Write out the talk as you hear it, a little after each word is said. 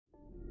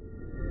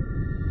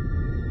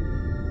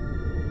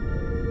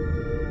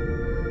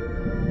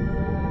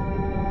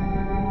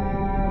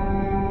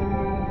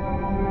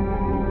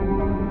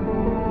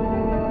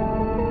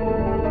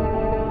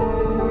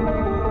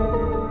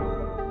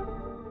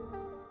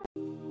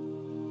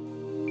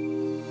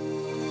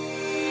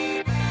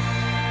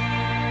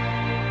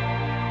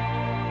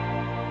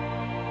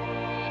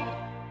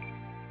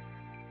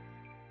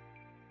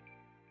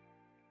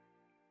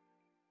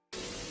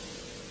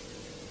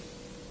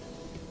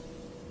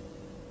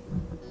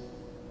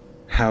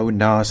How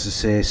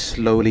narcissists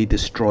slowly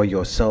destroy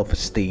your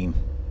self-esteem.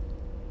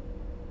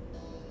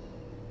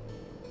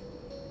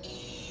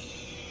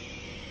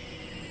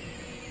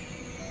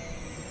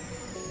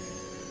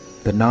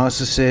 The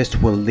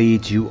narcissist will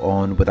lead you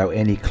on without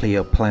any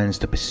clear plans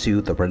to pursue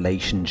the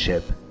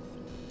relationship.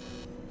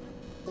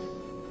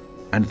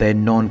 And their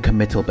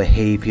non-committal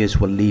behaviors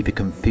will leave you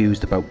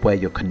confused about where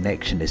your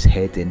connection is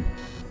heading.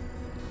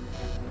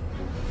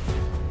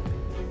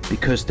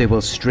 Because they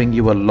will string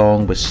you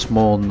along with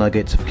small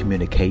nuggets of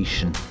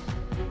communication.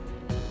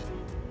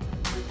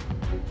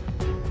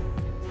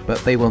 But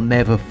they will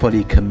never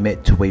fully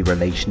commit to a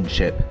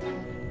relationship.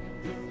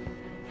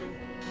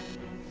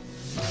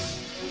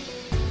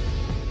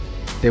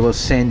 They will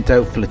send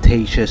out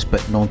flirtatious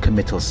but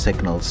non-committal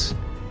signals.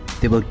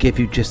 They will give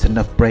you just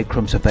enough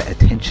breadcrumbs of their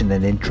attention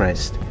and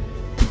interest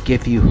to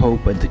give you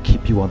hope and to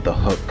keep you on the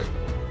hook.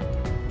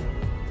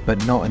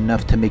 But not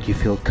enough to make you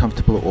feel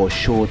comfortable or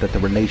sure that the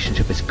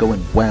relationship is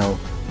going well.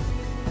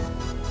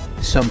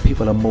 Some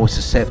people are more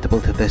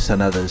susceptible to this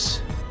than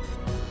others.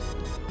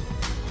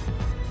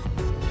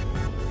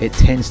 It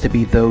tends to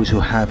be those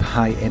who have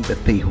high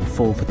empathy who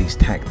fall for these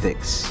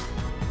tactics.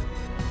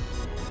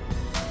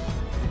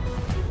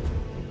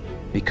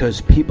 Because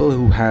people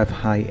who have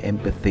high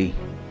empathy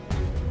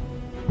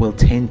will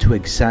tend to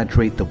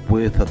exaggerate the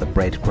worth of the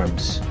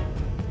breadcrumbs.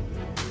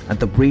 And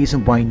the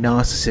reason why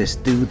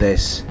narcissists do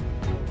this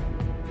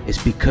is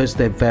because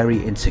they're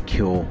very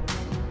insecure.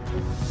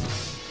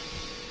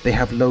 They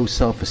have low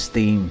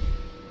self-esteem.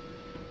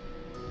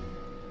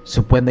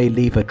 So when they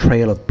leave a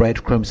trail of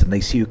breadcrumbs and they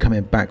see you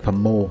coming back for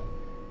more,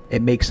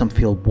 it makes them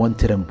feel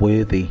wanted and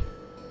worthy.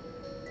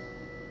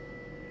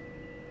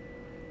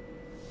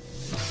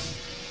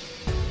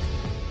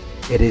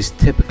 It is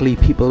typically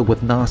people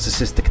with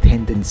narcissistic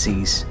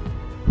tendencies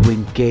who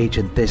engage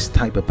in this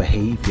type of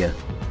behavior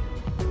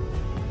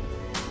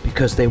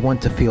because they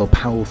want to feel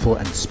powerful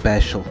and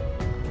special,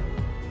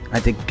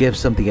 and it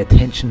gives them the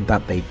attention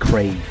that they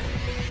crave.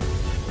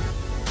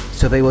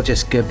 So they will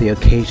just give the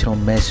occasional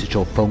message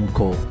or phone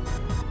call.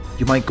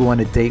 You might go on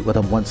a date with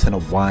them once in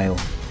a while,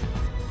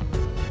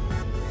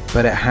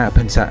 but it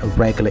happens at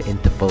irregular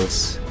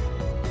intervals.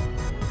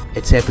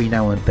 It's every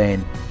now and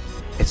then.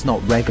 It's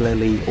not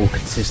regularly or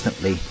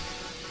consistently.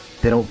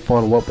 They don't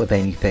follow up with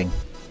anything.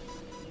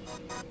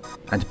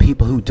 And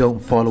people who don't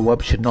follow up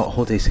should not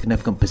hold a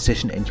significant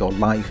position in your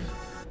life.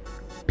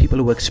 People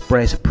who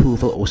express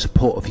approval or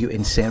support of you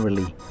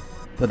sincerely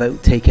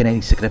without taking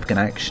any significant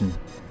action.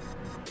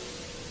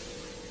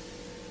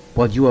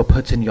 While you are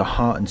putting your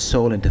heart and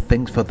soul into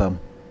things for them,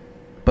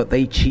 but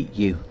they cheat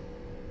you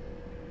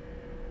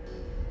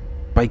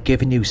by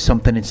giving you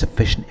something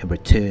insufficient in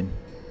return.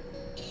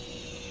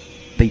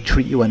 They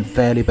treat you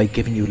unfairly by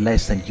giving you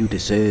less than you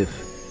deserve.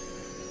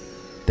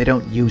 They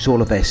don't use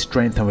all of their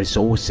strength and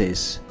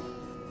resources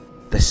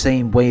the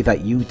same way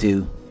that you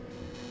do.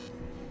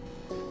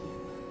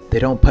 They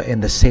don't put in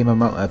the same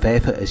amount of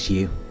effort as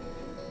you.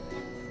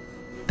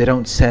 They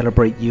don't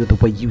celebrate you the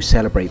way you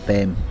celebrate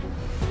them.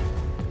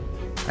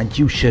 And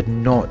you should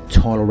not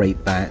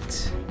tolerate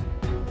that,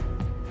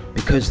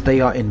 because they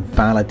are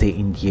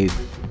invalidating you.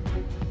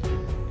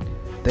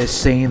 They're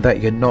saying that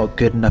you're not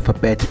good enough for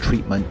better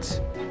treatment,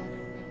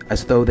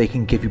 as though they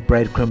can give you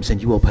breadcrumbs and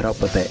you will put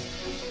up with it.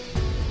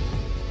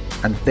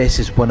 And this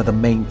is one of the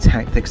main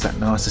tactics that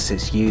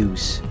narcissists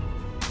use.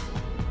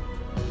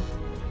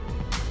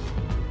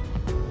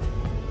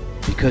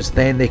 Because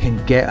then they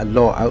can get a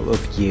lot out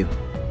of you,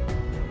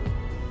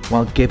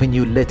 while giving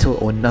you little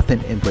or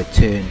nothing in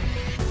return.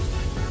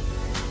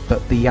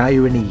 But the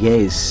irony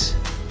is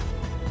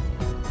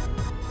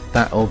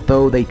that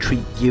although they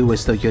treat you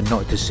as though you're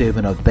not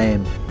deserving of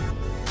them,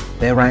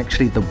 they're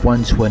actually the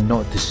ones who are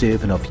not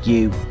deserving of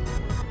you,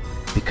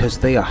 because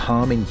they are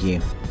harming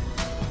you.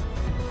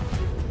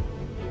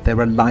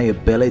 They're a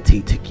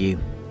liability to you.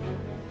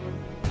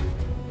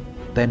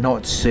 They're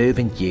not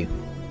serving you,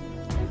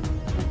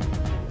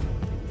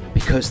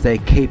 because they're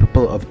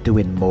capable of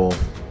doing more.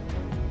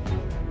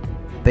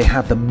 They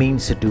have the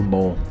means to do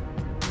more,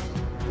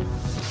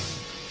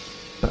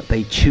 but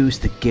they choose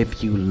to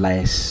give you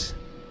less,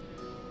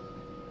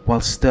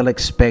 while still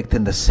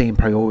expecting the same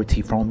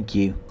priority from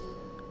you,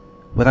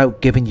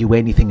 without giving you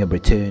anything in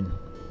return.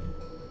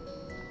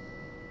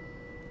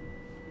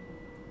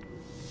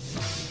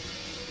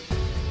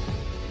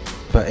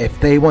 But if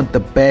they want the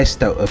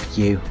best out of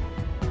you,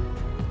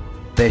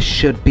 there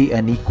should be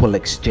an equal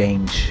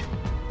exchange.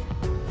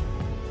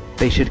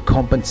 They should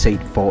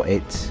compensate for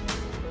it.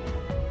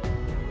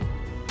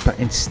 But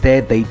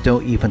instead they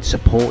don't even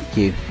support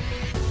you.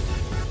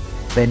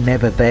 They're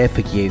never there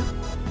for you,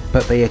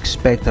 but they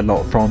expect a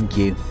lot from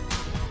you.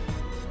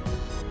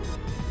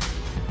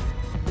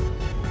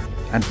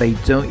 And they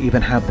don't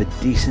even have the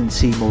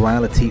decency,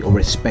 morality or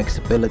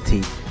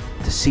respectability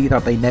to see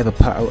that they never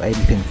put out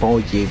anything for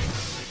you.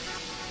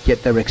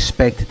 Yet they're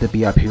expected to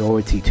be a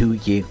priority to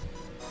you,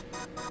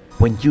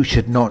 when you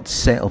should not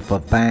settle for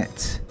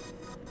that.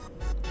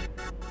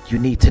 You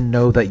need to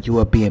know that you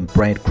are being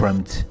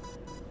breadcrumbed.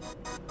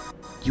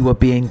 You are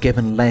being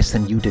given less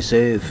than you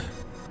deserve.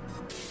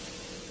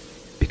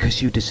 because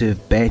you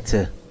deserve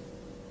better.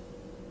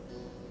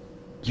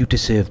 You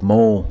deserve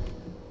more.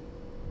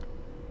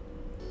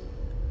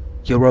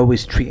 You're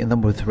always treating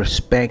them with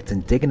respect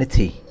and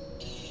dignity.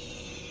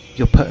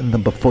 You're putting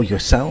them before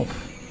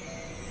yourself.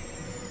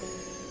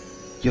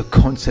 You're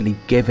constantly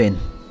giving.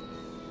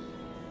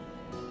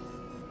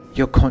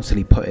 You're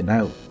constantly putting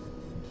out.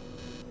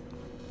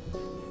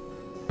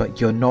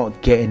 But you're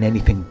not getting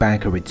anything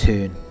back in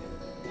return.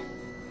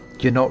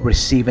 You're not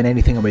receiving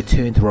anything in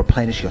return to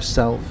replenish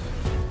yourself.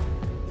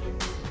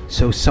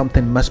 So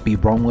something must be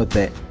wrong with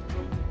it.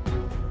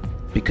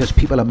 Because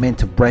people are meant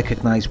to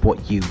recognize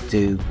what you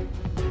do.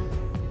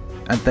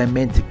 And they're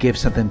meant to give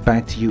something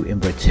back to you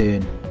in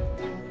return.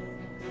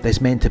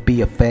 There's meant to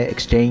be a fair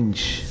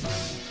exchange.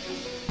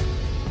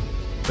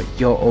 But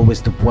you're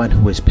always the one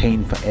who is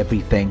paying for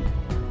everything.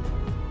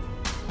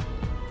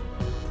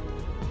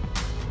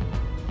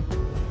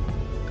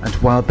 And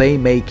while they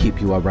may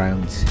keep you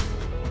around,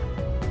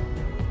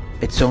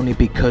 it's only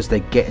because they're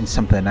getting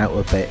something out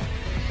of it.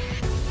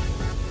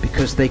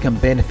 Because they can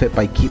benefit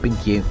by keeping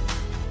you.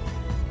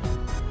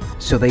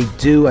 So they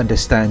do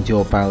understand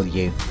your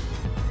value.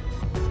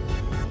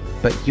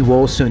 But you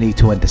also need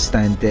to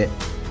understand it.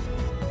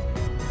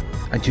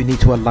 And you need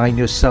to align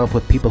yourself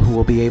with people who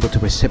will be able to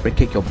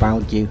reciprocate your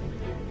value.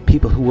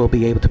 People who will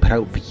be able to put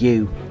out for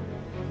you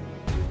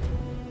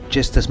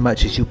just as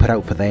much as you put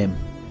out for them.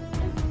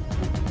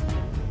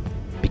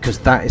 Because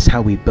that is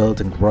how we build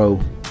and grow.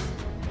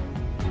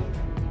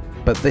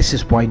 But this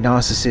is why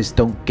narcissists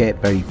don't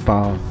get very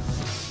far.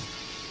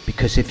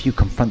 Because if you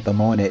confront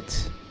them on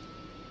it,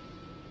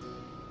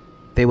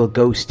 they will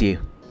ghost you.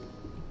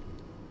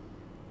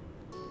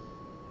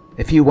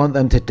 If you want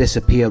them to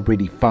disappear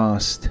really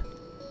fast,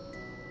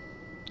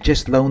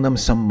 just loan them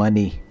some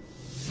money.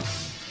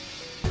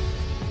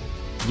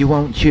 You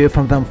won't hear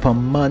from them for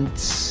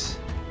months.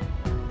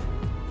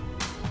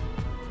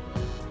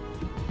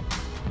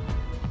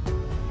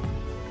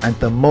 And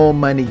the more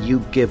money you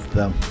give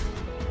them,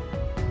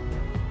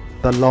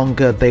 the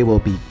longer they will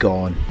be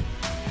gone.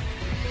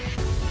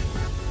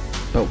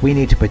 But we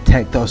need to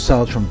protect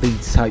ourselves from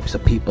these types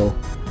of people,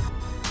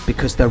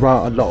 because there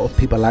are a lot of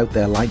people out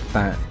there like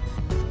that.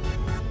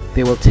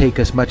 They will take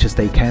as much as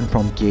they can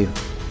from you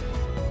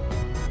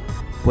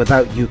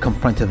without you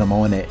confronting them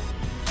on it,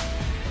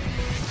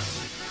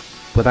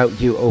 without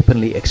you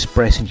openly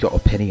expressing your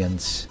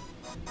opinions,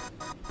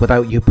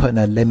 without you putting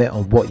a limit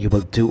on what you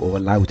will do or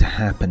allow to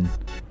happen,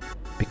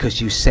 because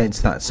you sense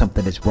that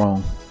something is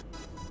wrong.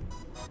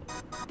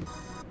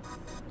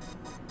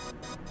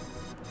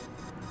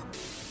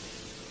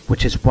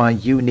 Which is why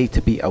you need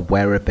to be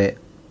aware of it,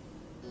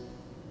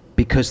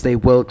 because they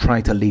will try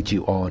to lead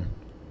you on.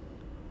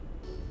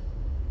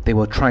 They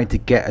will try to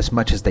get as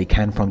much as they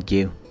can from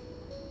you,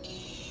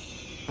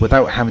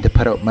 without having to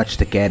put out much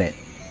to get it.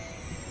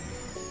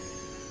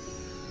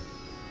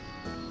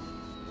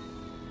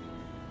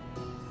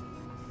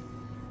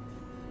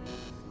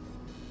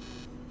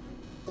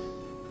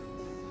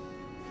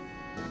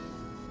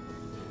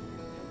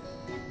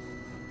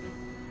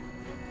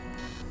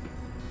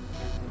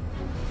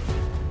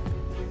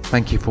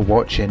 Thank you for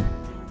watching.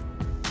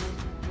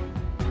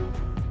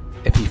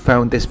 If you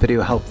found this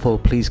video helpful,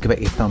 please give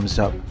it a thumbs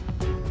up.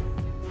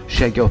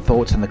 Share your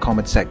thoughts in the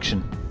comment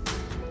section.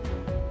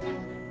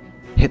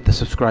 Hit the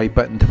subscribe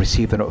button to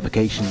receive the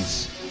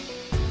notifications.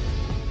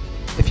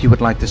 If you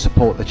would like to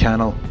support the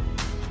channel,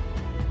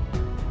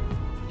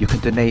 you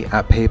can donate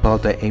at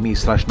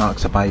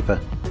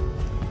paypal.me/narcsurvivor.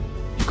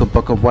 You can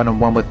book a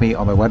one-on-one with me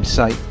on my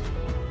website.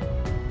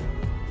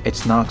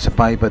 It's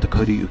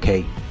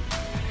narcsurvivor.co.uk.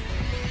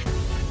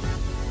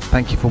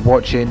 Thank you for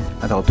watching,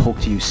 and I'll talk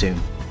to you soon.